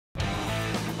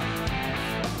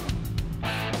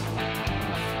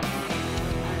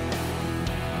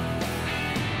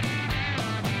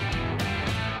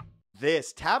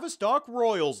This Tavistock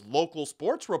Royals local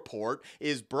sports report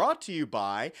is brought to you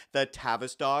by the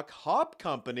Tavistock Hop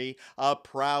Company, a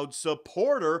proud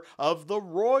supporter of the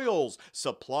Royals,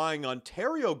 supplying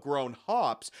Ontario-grown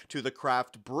hops to the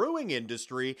craft brewing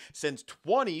industry since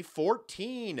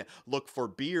 2014. Look for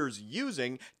beers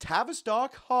using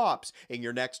Tavistock hops in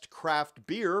your next craft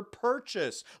beer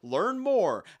purchase. Learn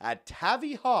more at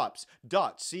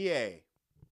tavihops.ca.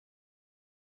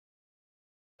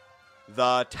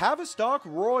 The Tavistock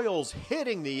Royals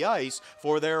hitting the ice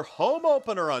for their home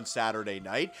opener on Saturday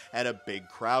night, and a big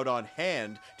crowd on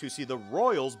hand to see the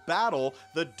Royals battle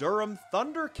the Durham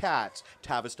Thundercats.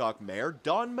 Tavistock Mayor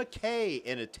Don McKay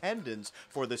in attendance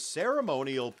for the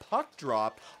ceremonial puck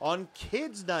drop on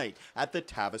Kids Night at the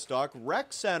Tavistock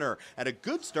Rec Center, and a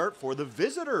good start for the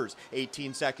visitors.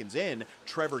 18 seconds in,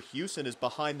 Trevor Hewson is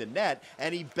behind the net,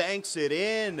 and he banks it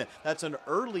in. That's an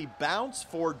early bounce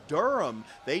for Durham.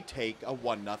 They take a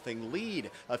 1-0 lead.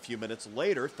 A few minutes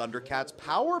later, Thundercats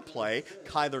power play.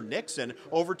 Kyler Nixon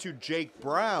over to Jake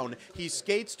Brown. He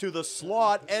skates to the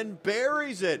slot and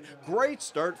buries it. Great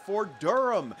start for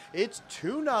Durham. It's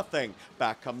 2-0.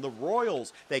 Back come the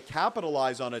Royals. They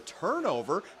capitalize on a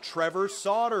turnover. Trevor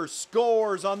Sauter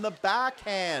scores on the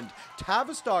backhand.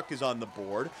 Tavistock is on the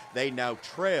board. They now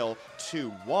trail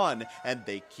 2-1, and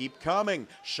they keep coming.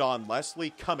 Sean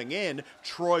Leslie coming in.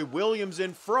 Troy Williams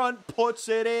in front puts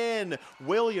it in.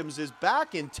 Williams is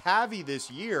back in Tavi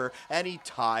this year, and he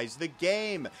ties the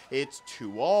game. It's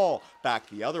 2-2. Back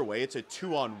the other way, it's a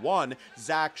 2-on-1.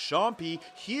 Zach Chompy,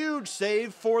 huge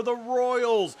save for the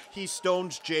Royals. He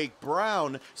stones Jake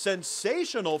Brown.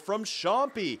 Sensational from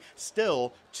Chompy.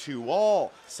 Still 2-2.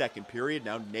 Second period,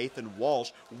 now Nathan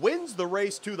Walsh wins the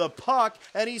race to the puck,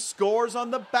 and he scores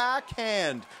on the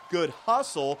backhand. Good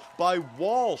hustle by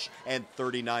Walsh. And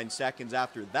 39 seconds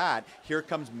after that, here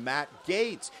comes Matt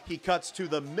Gates. He cuts to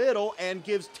the middle and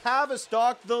gives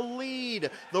Tavistock the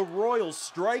lead. The Royals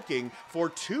striking for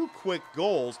 2 quick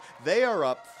goals. They are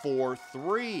up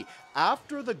 4-3.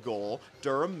 After the goal,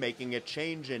 Durham making a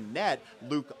change in net.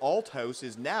 Luke Althouse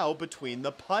is now between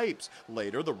the pipes.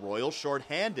 Later, the Royals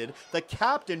shorthanded. The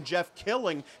captain, Jeff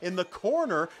Killing, in the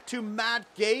corner to Matt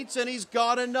Gates, and he's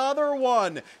got another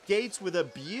one. Gates with a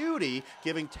beauty,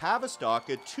 giving Tavistock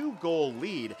a 2-goal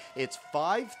lead. It's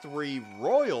 5-3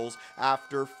 Royals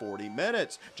after 40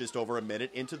 minutes. Just over a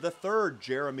minute into the third,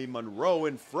 Jeremy Monroe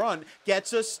in front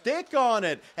gets a stick on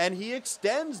it, and he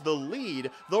extends the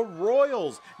lead. The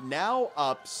Royals now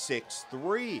up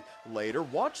 6-3. Later,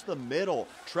 watch the middle.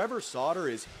 Trevor Sauter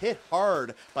is hit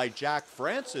hard by Jack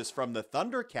Francis from the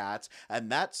Thundercats,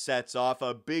 and that sets off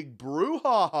a big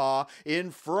brouhaha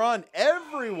in front.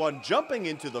 Everyone jumping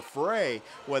into the fray.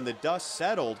 When the dust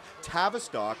settled,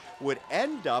 Tavistock would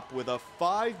end up with a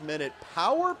 5-minute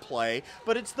power play,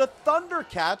 but it's the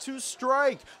Thundercats who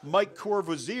strike. Mike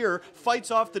Courvoisier fights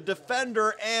off the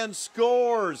defender and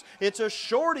scores. It's a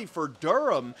shorty for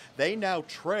Durham. They now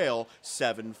trail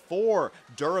 7-4.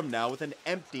 Durham now with an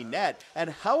empty net. And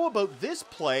how about this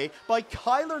play by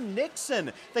Kyler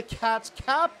Nixon, the Cats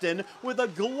captain, with a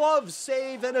glove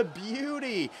save and a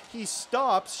beauty. He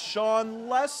stops Sean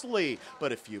Leslie.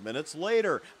 But a few minutes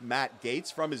later, Matt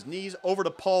Gates from his knees over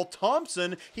to Paul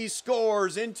Thompson. He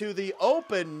scores into the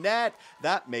open net.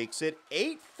 That makes it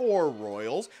 8-4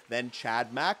 Royals. Then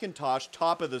Chad McIntosh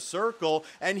top of the circle,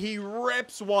 and he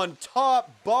rips one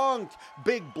top bunk.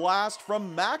 Big blast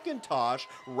from McIntosh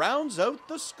rounds out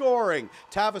the scoring.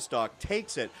 Tavistock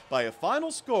takes it by a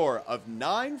final score of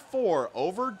 9-4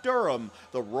 over Durham.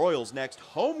 The Royals' next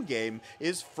home game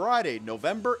is Friday,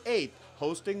 November 8th,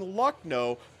 hosting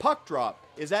Lucknow. Puck drop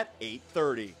is at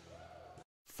 8:30.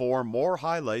 For more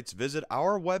highlights, visit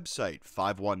our website,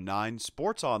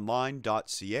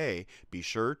 519sportsonline.ca. Be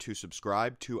sure to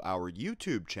subscribe to our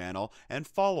YouTube channel and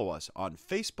follow us on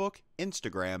Facebook,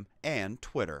 Instagram, and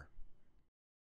Twitter.